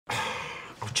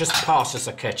just pass us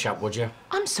a ketchup, would you?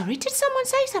 I'm sorry, did someone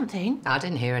say something? I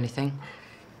didn't hear anything.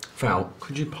 Val,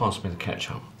 could you pass me the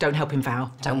ketchup? Don't help him,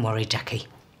 Val. Don't worry, Jackie.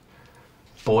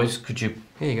 Boys, could you...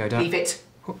 Here you go, Dad. Leave it.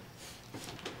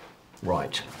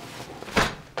 Right.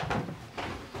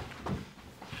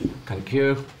 Thank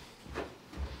you.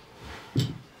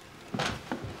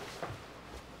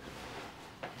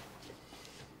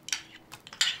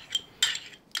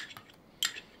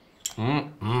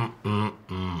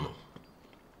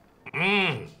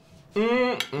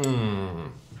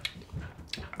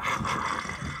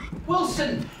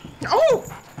 Wilson! Oh!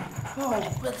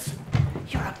 Oh, Wilson.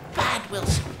 You're a bad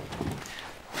Wilson.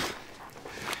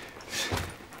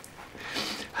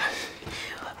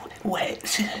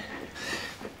 Wet.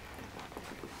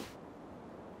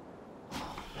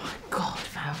 Oh, my God,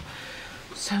 Val.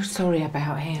 So sorry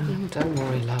about him. Don't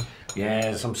worry, love.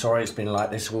 Yes, I'm sorry it's been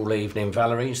like this all evening,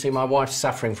 Valerie. You see, my wife's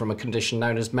suffering from a condition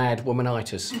known as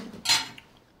Madwomanitis.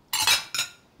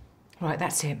 Right,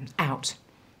 that's it. Out.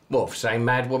 What, for saying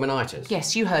Madwomanitis?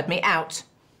 Yes, you heard me. Out.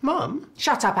 Mum?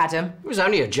 Shut up, Adam. It was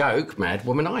only a joke,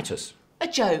 Madwomanitis. A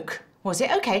joke. Was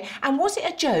it? OK. And was it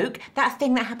a joke, that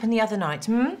thing that happened the other night,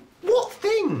 hmm? What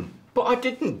thing? But I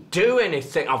didn't do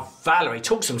anything. Oh, Valerie,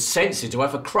 talk some sense into her,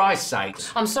 for Christ's sake.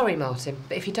 I'm sorry, Martin,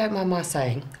 but if you don't mind my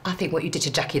saying, I think what you did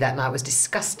to Jackie that night was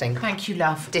disgusting. Thank you,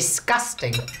 love.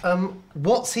 Disgusting.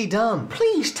 What's he done?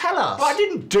 Please tell us. But I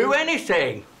didn't do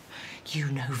anything.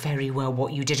 You know very well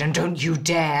what you did, and don't you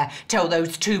dare tell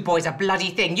those two boys a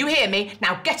bloody thing. You hear me?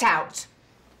 Now get out.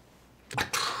 You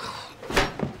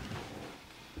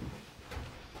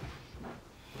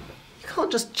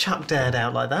can't just chuck Dad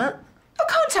out like that. Oh,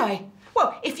 can't I?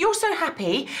 Well, if you're so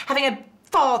happy having a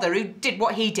father who did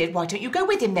what he did, why don't you go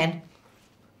with him then?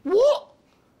 What?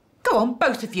 Go on,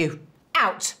 both of you.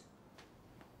 Out.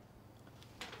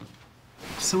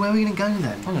 So where are we going to go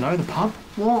then? I don't know, the pub?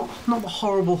 What? Not the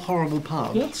horrible, horrible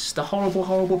pub? Yes, the horrible,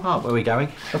 horrible pub. Where are we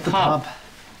going? The pub.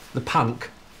 The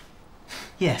punk.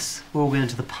 Yes, we're all going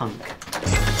to the punk.